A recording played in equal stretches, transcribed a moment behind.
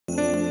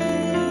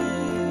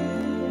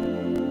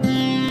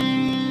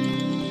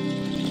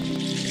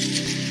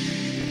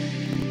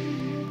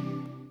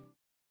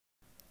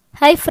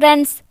Hi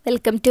friends,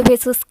 welcome to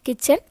Fezu's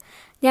Kitchen.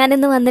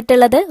 ഞാനിന്ന്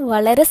വന്നിട്ടുള്ളത്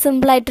വളരെ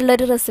സിമ്പിൾ ആയിട്ടുള്ള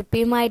ഒരു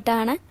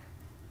റെസിപ്പിയുമായിട്ടാണ്.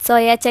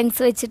 സോയ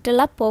ചങ്ക്സ്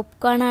വെച്ചിട്ടുള്ള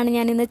പോപ്കോൺ ആണ്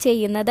ഞാൻ ഇന്ന്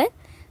ചെയ്യുന്നത്.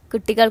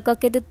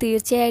 കുട്ടികൾക്കൊക്കെ ഇത്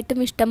തീർച്ചയായിട്ടും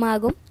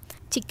ഇഷ്ടമാകും.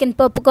 ചിക്കൻ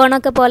പോപ്കോൺ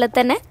ഒക്കെ പോലെ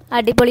തന്നെ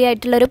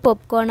അടിപൊളിയായിട്ടുള്ള ഒരു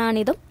പോപ്കോൺ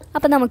ആണിതും.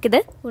 അപ്പോൾ നമുക്കിത്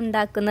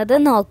ഉണ്ടാക്കുന്നത്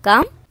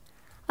നോക്കാം.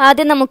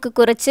 ആദ്യം നമുക്ക്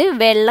കുറച്ച്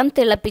വെള്ളം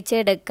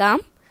തിളപ്പിച്ചെടുക്കാം.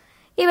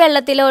 ഈ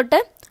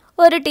വെള്ളത്തിലോട്ട്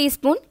 1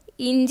 ടീസ്പൂൺ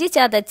ഇഞ്ചി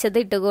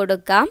ചതച്ചത് ഇട്ട്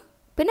കൊടുക്കാം.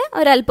 പിന്നെ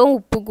ഒരല്പം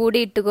ഉപ്പ് കൂടി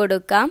ഇട്ട്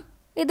കൊടുക്കാം.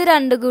 ഇത്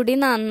രണ്ടും കൂടി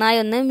നന്നായി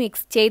ഒന്ന്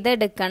മിക്സ്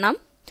ചെയ്തെടുക്കണം.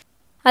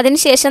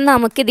 അതിനുശേഷം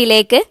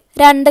നമുക്കിതിലേക്ക്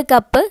 2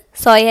 കപ്പ്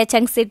സോയ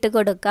ചങ്ക്സ് ഇട്ട്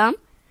കൊടുക്കാം.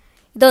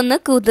 ഇതൊന്ന്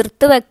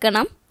കുതിർത്ത്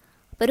വെക്കണം.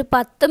 ഒരു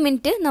 10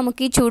 മിനിറ്റ്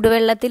നമുക്ക് ഈ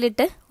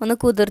ചൂടുവെള്ളത്തിലിട്ട് ഒന്ന്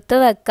കുതിർത്ത്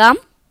വെക്കാം.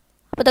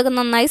 അപ്പോൾ ഇതൊക്കെ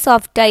നന്നായി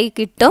സോഫ്റ്റായി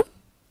കിട്ടും.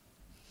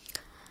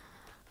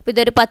 അപ്പോൾ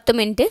ഇതൊരു 10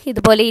 മിനിറ്റ്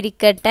ഇതുപോലെ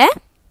ഇരിക്കട്ടെ.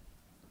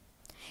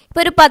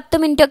 ഇപ്പോൾ ഒരു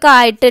 10 മിനിറ്റ് ഒക്കെ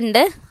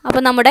ആയിട്ടുണ്ട്.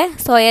 അപ്പോൾ നമ്മുടെ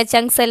സോയ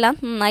ചങ്ക്സ് എല്ലാം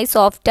നന്നായി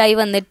സോഫ്റ്റായി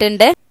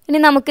വന്നിട്ടുണ്ട്. ഇനി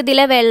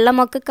നമുക്കിതിലെ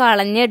വെള്ളമൊക്കെ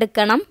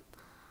കളഞ്ഞെടുക്കണം.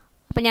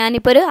 അപ്പോൾ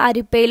ഞാനിപ്പോൾ ഒരു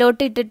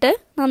അരിപ്പയിലോട്ട് ഇട്ടിട്ട്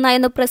നന്നായി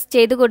ഒന്ന് പ്രസ്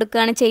ചെയ്ത്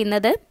കൊടുക്കുകയാണ്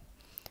ചെയ്യുന്നത്.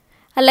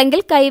 അല്ലെങ്കിൽ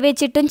കൈ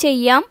വെച്ചിട്ടും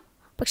ചെയ്യാം,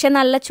 പക്ഷെ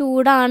നല്ല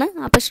ചൂടാണ്,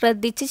 അപ്പോൾ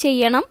ശ്രദ്ധിച്ച്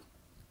ചെയ്യണം.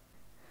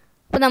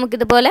 അപ്പോൾ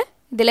നമുക്കിതുപോലെ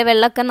ഇതിലെ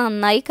വെള്ളമൊക്കെ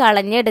നന്നായി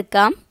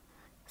കളഞ്ഞെടുക്കാം.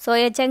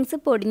 സോയ ചങ്ക്സ്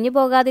പൊടിഞ്ഞു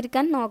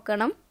പോകാതിരിക്കാൻ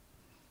നോക്കണം.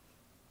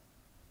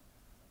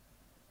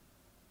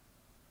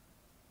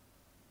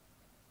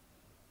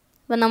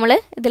 അപ്പോൾ നമ്മൾ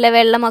ഇതിലെ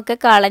വെള്ളമൊക്കെ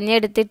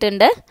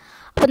കളഞ്ഞെടുത്തിട്ടുണ്ട്.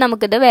 അപ്പോൾ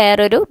നമുക്കിത്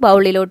വേറൊരു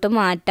ബൗളിലോട്ട്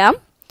മാറ്റാം.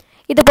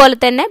 ഇതുപോലെ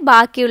തന്നെ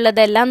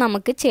ബാക്കിയുള്ളതെല്ലാം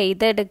നമുക്ക്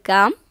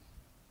ചെയ്തെടുക്കാം.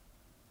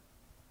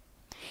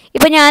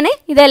 ഇപ്പോൾ ഞാൻ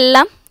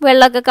ഇതെല്ലാം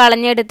വെള്ളമൊക്കെ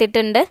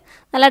കളഞ്ഞെടുത്തിട്ടുണ്ട്.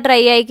 നല്ല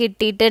ഡ്രൈ ആയി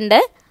കിട്ടിയിട്ടുണ്ട്.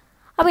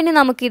 അപ്പോൾ ഇനി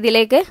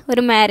നമുക്കിതിലേക്ക്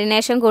ഒരു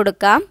മാരിനേഷൻ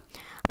കൊടുക്കാം.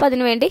 അപ്പോൾ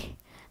അതിനുവേണ്ടി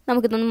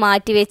നമുക്കിതൊന്ന്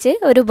മാറ്റി വെച്ച്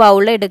ഒരു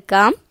ബൗൾ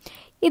എടുക്കാം.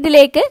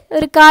 ഇതിലേക്ക്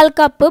ഒരു 1/4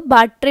 കപ്പ്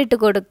ബട്ടർ ഇട്ട്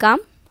കൊടുക്കാം.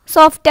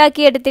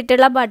 സോഫ്റ്റാക്കി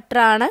എടുത്തിട്ടുള്ള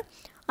ബട്ടറാണ്.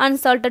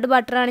 അൺസോൾട്ടഡ്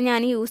ബട്ടറാണ്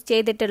ഞാൻ യൂസ്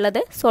ചെയ്തിട്ടുള്ളത്.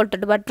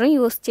 സോൾട്ടഡ് ബട്ടറും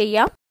യൂസ്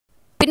ചെയ്യാം.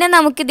 പിന്നെ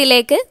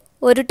നമുക്കിതിലേക്ക്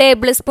 1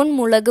 ടേബിൾ സ്പൂൺ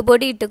മുളക്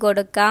പൊടി ഇട്ട്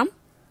കൊടുക്കാം.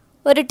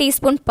 1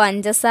 ടീസ്പൂൺ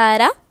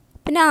പഞ്ചസാര,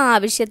 പിന്നെ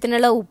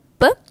ആവശ്യത്തിനുള്ള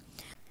ഉപ്പ്,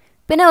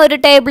 പിന്നെ 1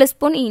 ടേബിൾ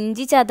സ്പൂൺ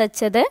ഇഞ്ചി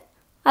ചതച്ചത്,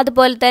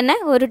 അതുപോലെ തന്നെ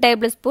 1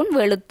 ടേബിൾ സ്പൂൺ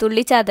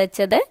വെളുത്തുള്ളി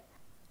ചതച്ചത്,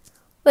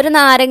 ഒരു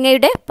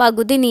നാരങ്ങയുടെ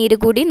പകുതി നീര്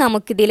കൂടി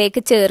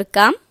നമുക്കിതിലേക്ക്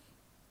ചേർക്കാം.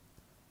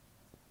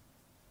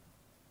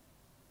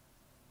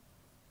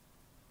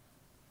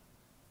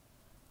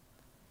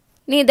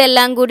 ഇനി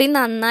ഇതെല്ലാം കൂടി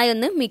നന്നായി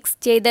ഒന്ന് മിക്സ്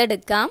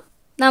ചെയ്തെടുക്കാം.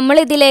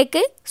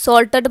 നമ്മളിതിലേക്ക്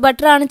സോൾട്ടഡ്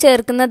ബട്ടറാണ്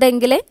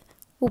ചേർക്കുന്നതെങ്കിൽ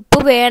ഉപ്പ്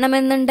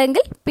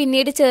വേണമെന്നുണ്ടെങ്കിൽ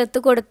പിന്നീട് ചേർത്ത്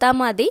കൊടുത്താൽ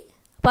മതി.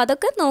 അപ്പോൾ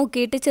അതൊക്കെ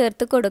നോക്കിയിട്ട്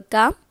ചേർത്ത്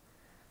കൊടുക്കാം.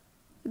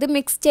 ഇത്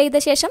മിക്സ് ചെയ്ത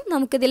ശേഷം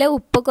നമുക്കിതിലെ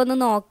ഉപ്പൊക്കെ ഒന്ന്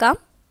നോക്കാം.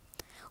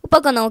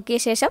 ഉപ്പൊക്കെ നോക്കിയ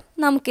ശേഷം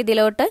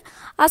നമുക്കിതിലോട്ട്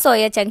ആ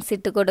സോയ ചങ്ക്സ്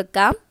ഇട്ട്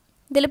കൊടുക്കാം.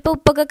 ഇതിലിപ്പോൾ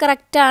ഉപ്പൊക്കെ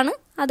കറക്റ്റാണ്,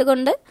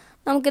 അതുകൊണ്ട്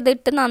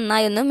നമുക്കിതിട്ട്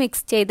നന്നായി ഒന്ന്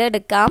മിക്സ്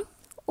ചെയ്തെടുക്കാം.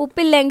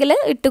 ഉപ്പില്ലെങ്കിൽ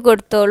ഇട്ട്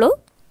കൊടുത്തോളൂ.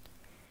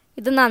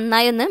 ഇത്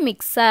നന്നായി ഒന്ന്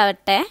മിക്സ്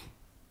ആവട്ടെ.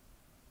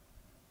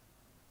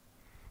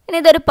 ഇനി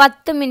ഇതൊരു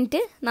 10 മിനിറ്റ്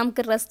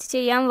നമുക്ക് റെസ്റ്റ്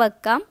ചെയ്യാൻ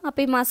വെക്കാം.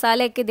 അപ്പോൾ ഈ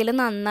മസാലയൊക്കെ ഇതിൽ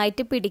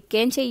നന്നായിട്ട്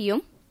പിടിക്കുകയും ചെയ്യും.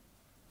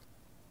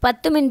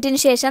 10 മിനിറ്റിന്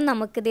ശേഷം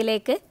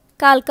നമുക്കിതിലേക്ക്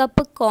 1/4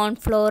 കപ്പ്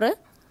കോൺഫ്ലോർ,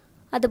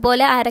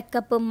 അതുപോലെ 1/2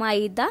 കപ്പ്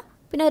മൈദ,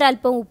 പിന്നെ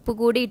ഒരല്പം ഉപ്പ്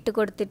കൂടി ഇട്ട്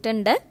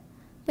കൊടുത്തിട്ടുണ്ട്.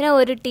 പിന്നെ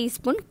 1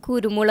 ടീസ്പൂൺ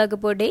കുരുമുളക്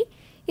പൊടി,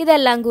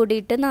 ഇതെല്ലാം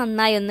കൂടിയിട്ട്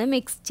നന്നായി ഒന്ന്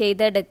മിക്സ്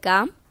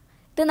ചെയ്തെടുക്കാം.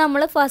 ഇത്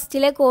നമ്മൾ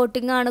ഫസ്റ്റിലെ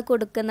കോട്ടിംഗ് ആണ്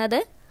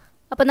കൊടുക്കുന്നത്.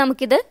 അപ്പോൾ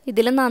നമുക്കിത്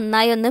ഇതിൽ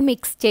നന്നായി ഒന്ന്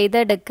മിക്സ്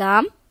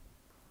ചെയ്തെടുക്കാം.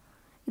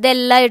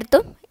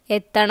 ഇതെല്ലായിടത്തും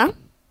എത്തണം.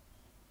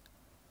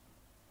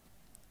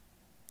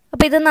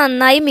 അപ്പോൾ ഇത്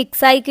നന്നായി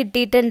മിക്സായി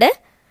കിട്ടിയിട്ടുണ്ട്.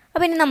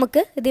 അപ്പോൾ ഇനി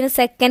നമുക്ക് ഇതിന്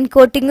സെക്കൻഡ്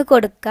കോട്ടിംഗ്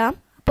കൊടുക്കാം.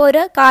 അപ്പോൾ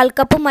ഒരു 1/4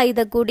 കപ്പ് മൈദ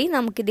കൂടി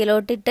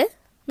നമുക്കിതിലോട്ടിട്ട്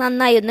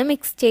നന്നായി ഒന്ന്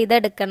മിക്സ്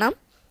ചെയ്തെടുക്കണം.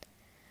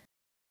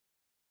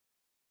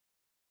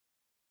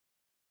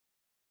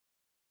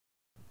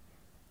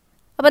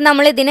 അപ്പോൾ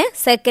നമ്മളിതിന്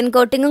സെക്കൻഡ്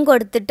കോട്ടിങ്ങും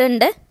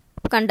കൊടുത്തിട്ടുണ്ട്.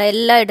 കണ്ടോ,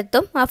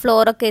 എല്ലായിടത്തും ആ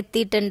ഫ്ലോറൊക്കെ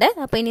എത്തിയിട്ടുണ്ട്.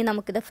 അപ്പോൾ ഇനി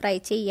നമുക്കിത് ഫ്രൈ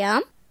ചെയ്യാം.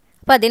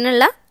 അപ്പോൾ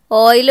അതിനുള്ള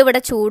ഓയിൽ ഇവിടെ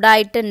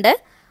ചൂടായിട്ടുണ്ട്.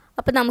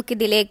 അപ്പോൾ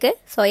നമുക്കിതിലേക്ക്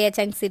സോയ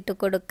ചങ്ക്സ് ഇട്ട്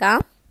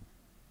കൊടുക്കാം.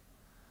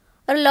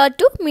 ഒരു ലോ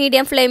ടു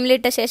മീഡിയം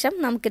ഫ്ലെയിമിലിട്ട ശേഷം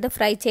നമുക്കിത്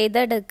ഫ്രൈ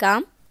ചെയ്തെടുക്കാം.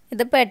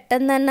 ഇത്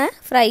പെട്ടെന്ന് തന്നെ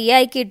ഫ്രൈ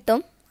ആയി കിട്ടും.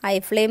 ഹൈ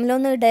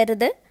ഫ്ലെയിമിലൊന്നും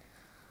ഇടരുത്.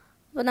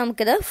 അപ്പോൾ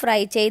നമുക്കിത്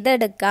ഫ്രൈ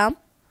ചെയ്തെടുക്കാം.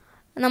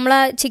 നമ്മൾ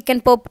ചിക്കൻ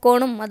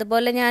പോപ്കോണും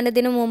അതുപോലെ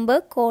ഞാനിതിനു മുമ്പ്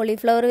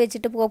കോളിഫ്ലവർ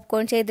വെച്ചിട്ട്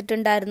പോപ്കോൺ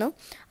ചെയ്തിട്ടുണ്ടായിരുന്നു.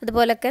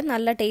 അതുപോലൊക്കെ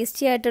നല്ല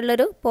ടേസ്റ്റി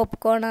ആയിട്ടുള്ളൊരു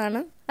പോപ്കോണാണ്.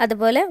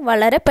 അതുപോലെ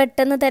വളരെ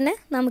പെട്ടെന്ന് തന്നെ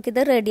നമുക്കിത്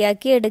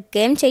റെഡിയാക്കി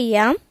എടുക്കുകയും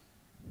ചെയ്യാം.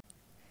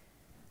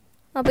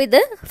 അപ്പോൾ ഇത്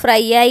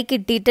ഫ്രൈ ആയി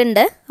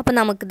കിട്ടിയിട്ടുണ്ട്. അപ്പോൾ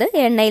നമുക്കിത്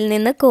എണ്ണയിൽ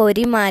നിന്ന്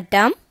കോരി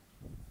മാറ്റാം.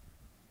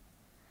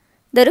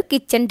 ഇതൊരു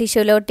കിച്ചൺ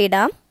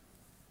ടിഷ്യൂലോട്ടിടാം.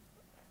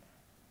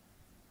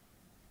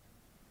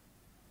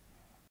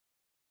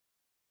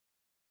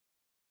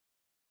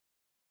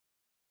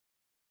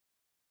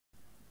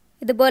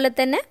 ഇതുപോലെ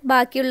തന്നെ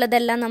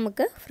ബാക്കിയുള്ളതെല്ലാം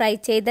നമുക്ക് ഫ്രൈ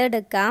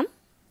ചെയ്തെടുക്കാം.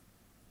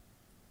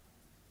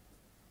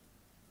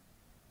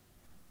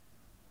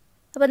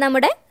 അപ്പോൾ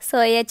നമ്മുടെ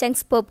സോയ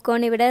ചങ്ക്സ്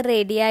പോപ്കോൺ ഇവിടെ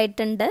റെഡി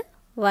ആയിട്ടുണ്ട്.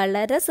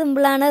 വളരെ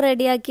സിമ്പിളാണ്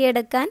റെഡിയാക്കി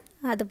എടുക്കാൻ.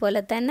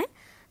 അതുപോലെ തന്നെ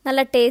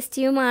നല്ല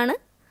ടേസ്റ്റിയുമാണ്.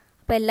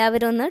 അപ്പോൾ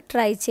എല്ലാവരും ഒന്ന്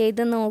ട്രൈ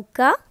ചെയ്ത്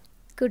നോക്കുക.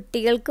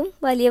 കുട്ടികൾക്കും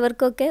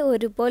വലിയവർക്കൊക്കെ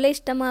ഒരുപോലെ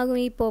ഇഷ്ടമാകും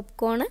ഈ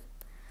പോപ്കോൺ.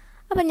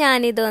 അപ്പോൾ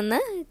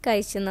ഞാനിതൊന്ന്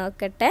കഴിച്ചു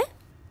നോക്കട്ടെ.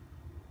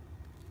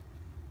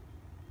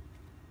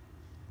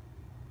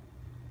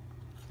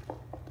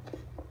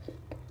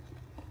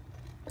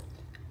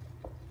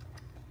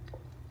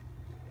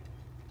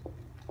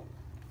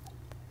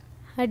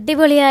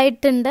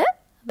 അടിപൊളിയായിട്ടുണ്ട്.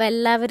 അപ്പോൾ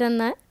എല്ലാവരും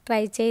ഒന്ന്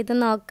ട്രൈ ചെയ്ത്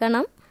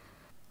നോക്കണം.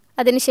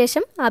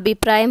 അതിനുശേഷം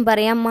അഭിപ്രായം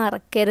പറയാൻ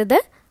മറക്കരുത്.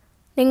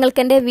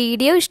 നിങ്ങൾക്കെൻ്റെ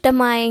വീഡിയോ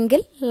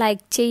ഇഷ്ടമായെങ്കിൽ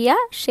ലൈക്ക്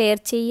ചെയ്യുക, ഷെയർ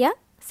ചെയ്യുക.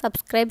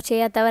 സബ്സ്ക്രൈബ്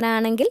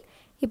ചെയ്യാത്തവരാണെങ്കിൽ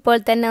ഇപ്പോൾ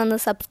തന്നെ ഒന്ന്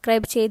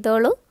സബ്സ്ക്രൈബ്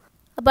ചെയ്തോളൂ.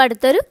 അപ്പോൾ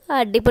അടുത്തൊരു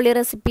അടിപൊളി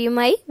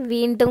റെസിപ്പിയുമായി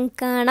വീണ്ടും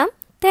കാണാം.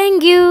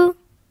 താങ്ക്